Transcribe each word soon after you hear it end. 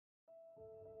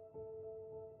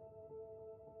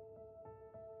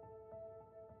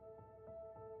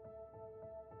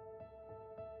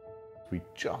we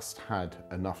just had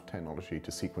enough technology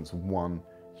to sequence one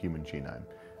human genome.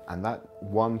 And that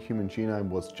one human genome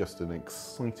was just an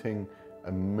exciting,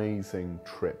 amazing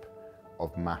trip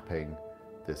of mapping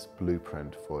this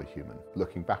blueprint for a human.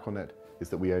 Looking back on it is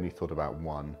that we only thought about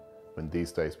one, when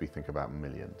these days we think about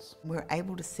millions. We're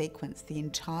able to sequence the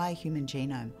entire human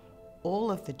genome,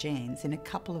 all of the genes, in a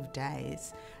couple of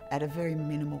days at a very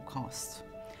minimal cost.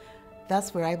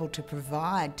 Thus, we're able to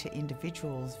provide to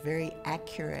individuals very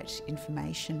accurate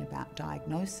information about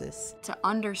diagnosis. To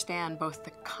understand both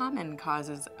the common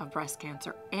causes of breast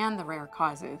cancer and the rare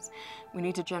causes, we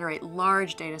need to generate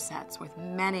large data sets with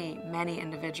many, many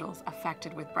individuals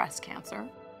affected with breast cancer.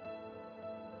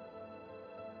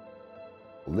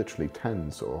 Literally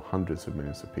tens or hundreds of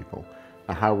millions of people.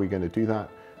 And how are we going to do that?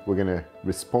 We're going to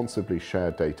responsibly share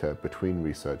data between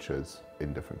researchers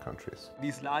in different countries.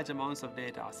 These large amounts of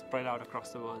data are spread out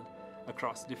across the world,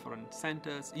 across different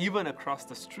centers, even across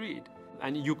the street.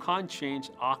 And you can't change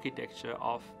architecture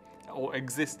of or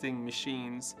existing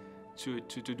machines to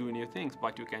do new things.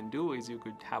 What you can do is you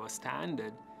could have a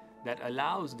standard that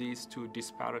allows these two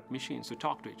disparate machines to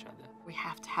talk to each other. We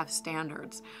have to have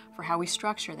standards for how we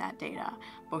structure that data,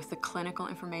 both the clinical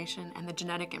information and the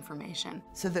genetic information.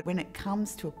 So that when it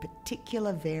comes to a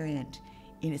particular variant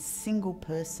in a single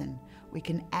person, we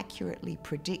can accurately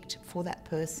predict for that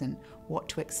person what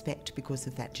to expect because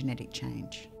of that genetic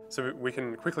change. So we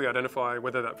can quickly identify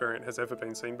whether that variant has ever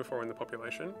been seen before in the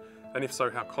population, and if so,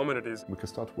 how common it is. We can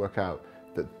start to work out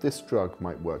that this drug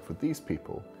might work for these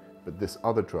people, but this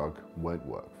other drug won't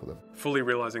work for them. Fully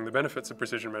realising the benefits of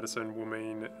precision medicine will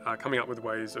mean coming up with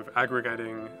ways of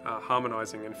aggregating,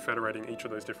 harmonising and federating each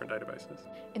of those different databases.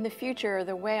 In the future,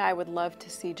 the way I would love to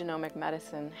see genomic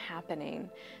medicine happening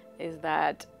is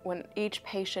that when each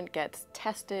patient gets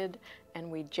tested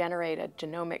and we generate a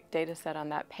genomic data set on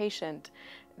that patient,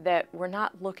 that we're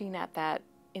not looking at that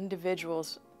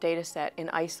individual's data set in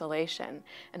isolation,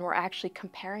 and we're actually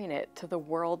comparing it to the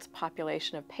world's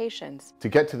population of patients. To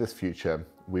get to this future,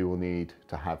 we will need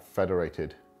to have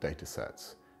federated data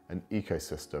sets, an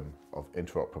ecosystem of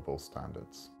interoperable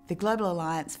standards. The Global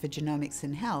Alliance for Genomics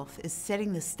and Health is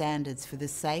setting the standards for the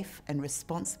safe and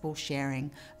responsible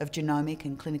sharing of genomic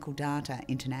and clinical data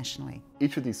internationally.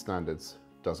 Each of these standards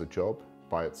does a job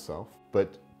by itself,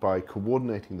 but by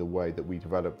coordinating the way that we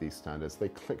develop these standards, they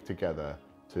click together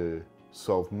to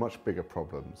solve much bigger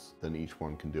problems than each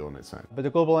one can do on its own. But the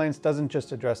Global Alliance doesn't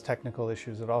just address technical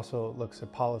issues, it also looks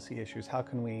at policy issues. How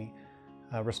can we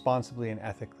responsibly and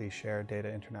ethically share data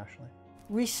internationally?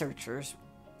 Researchers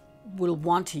will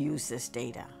want to use this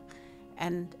data,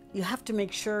 and you have to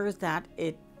make sure that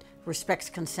it respects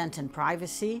consent and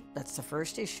privacy. That's the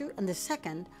first issue. And the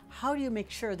second, how do you make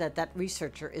sure that that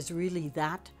researcher is really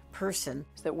that person?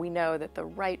 So that we know that the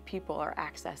right people are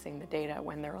accessing the data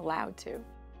when they're allowed to.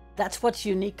 That's what's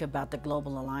unique about the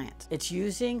Global Alliance. It's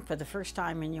using, for the first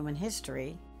time in human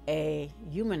history, a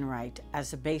human right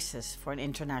as a basis for an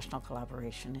international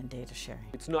collaboration in data sharing.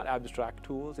 It's not abstract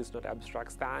tools, it's not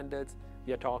abstract standards.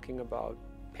 We are talking about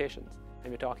patients,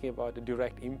 and we're talking about the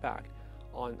direct impact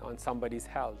on somebody's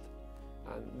health.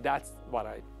 And that's what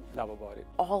I love about it.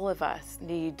 All of us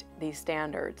need these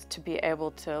standards to be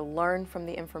able to learn from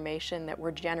the information that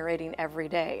we're generating every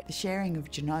day. The sharing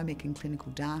of genomic and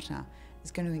clinical data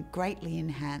is going to greatly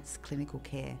enhance clinical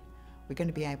care. We're going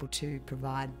to be able to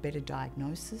provide better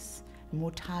diagnosis and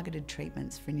more targeted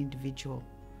treatments for an individual.